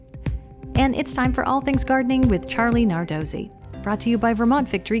And it's time for All Things Gardening with Charlie Nardozzi, brought to you by Vermont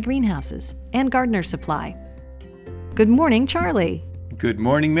Victory Greenhouses and Gardener Supply. Good morning, Charlie. Good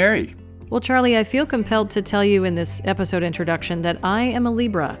morning, Mary. Well, Charlie, I feel compelled to tell you in this episode introduction that I am a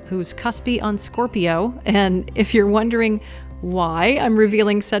Libra who's cuspy on Scorpio. And if you're wondering why I'm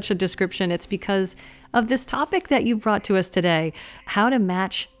revealing such a description, it's because of this topic that you brought to us today, how to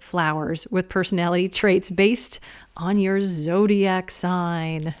match flowers with personality traits based on your zodiac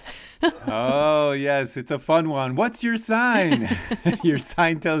sign. Oh, yes, it's a fun one. What's your sign? Your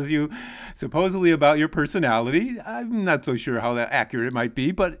sign tells you supposedly about your personality. I'm not so sure how that accurate it might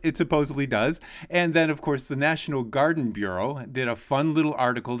be, but it supposedly does. And then, of course, the National Garden Bureau did a fun little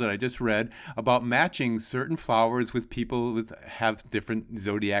article that I just read about matching certain flowers with people who have different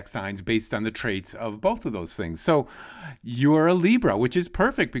zodiac signs based on the traits of both of those things. So you're a Libra, which is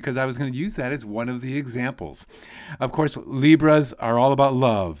perfect because I was going to use that as one of the examples. Of course, Libras are all about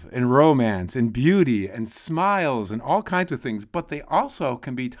love and romance and beauty and smiles and all kinds of things, but they also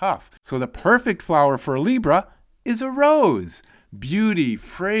can be tough. So the perfect flower for a Libra is a rose. Beauty,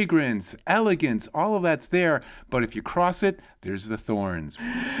 fragrance, elegance, all of that's there. But if you cross it, there's the thorns.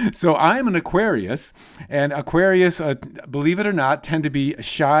 So I'm an Aquarius, and Aquarius, believe it or not, tend to be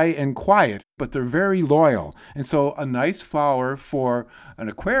shy and quiet, but they're very loyal. And so a nice flower for an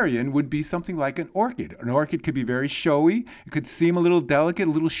Aquarian would be something like an orchid. An orchid could be very showy. It could seem a little delicate,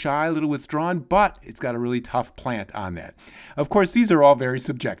 a little shy, a little withdrawn, but it's got a really tough plant on that. Of course, these are all very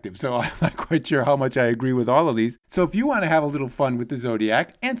subjective, so I'm not quite sure how much I agree with all of these. So if you want to have a little fun with the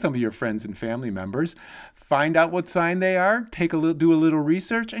zodiac and some of your friends and family members, find out what sign they are, do a little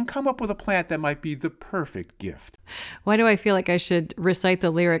research, and come up with a plant that might be the perfect gift. Why do I feel like I should recite the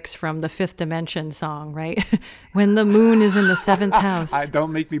lyrics from the Fifth Dimension song, right? When the moon is in the seventh house.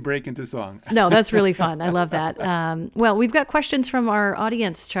 Don't make me break into song. No, that's really fun. I love that. Well, we've got questions from our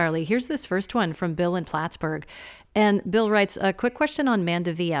audience, Charlie. Here's this first one from Bill in Plattsburgh. And Bill writes, a quick question on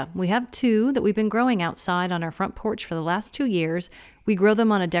Mandevilla. We have two that we've been growing outside on our front porch for the last 2 years. We grow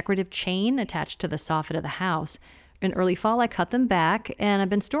them on a decorative chain attached to the soffit of the house. In early fall, I cut them back, and I've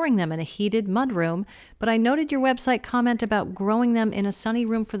been storing them in a heated mudroom, but I noted your website comment about growing them in a sunny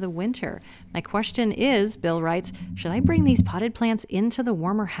room for the winter. My question is, Bill writes, should I bring these potted plants into the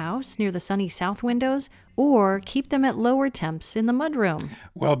warmer house near the sunny south windows, or keep them at lower temps in the mudroom?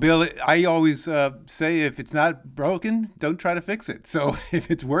 Well, Bill, I always say if it's not broken, don't try to fix it. So if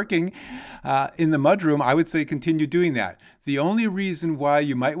it's working in the mudroom, I would say continue doing that. The only reason why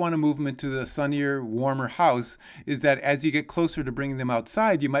you might want to move them into the sunnier, warmer house is that as you get closer to bringing them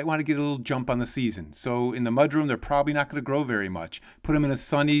outside, you might want to get a little jump on the season. So in the mudroom, they're probably not going to grow very much. Put them in a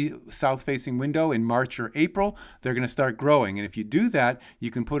sunny, south-facing window in March or April, they're going to start growing. And if you do that,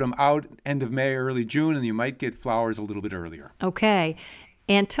 you can put them out end of May, early June, and you might get flowers a little bit earlier. Okay.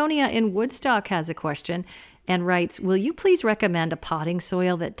 Antonia in Woodstock has a question and writes, will you please recommend a potting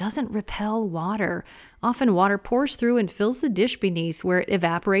soil that doesn't repel water? Often water pours through and fills the dish beneath where it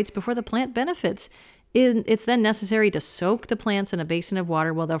evaporates before the plant benefits. It's then necessary to soak the plants in a basin of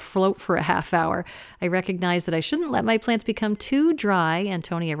water while they'll float for a half hour. I recognize that I shouldn't let my plants become too dry,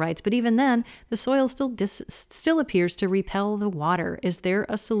 Antonia writes, but even then, the soil still appears to repel the water. Is there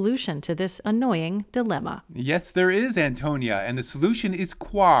a solution to this annoying dilemma? Yes, there is, Antonia, and the solution is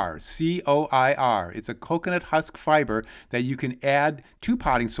coir, C-O-I-R. It's a coconut husk fiber that you can add to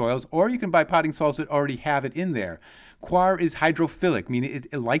potting soils, or you can buy potting soils that already have it in there. Coir is hydrophilic, meaning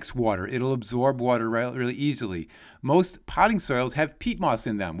it likes water. It'll absorb water really easily. Most potting soils have peat moss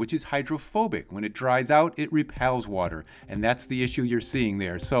in them, which is hydrophobic. When it dries out, it repels water, and that's the issue you're seeing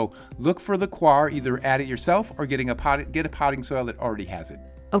there. So look for the coir, either add it yourself or get a potting soil that already has it.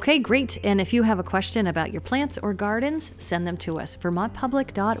 Okay, great. And if you have a question about your plants or gardens, send them to us,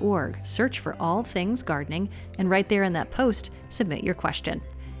 vermontpublic.org. Search for All Things Gardening, and right there in that post, submit your question.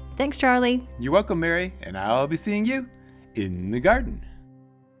 Thanks, Charlie. You're welcome, Mary, and I'll be seeing you in the garden.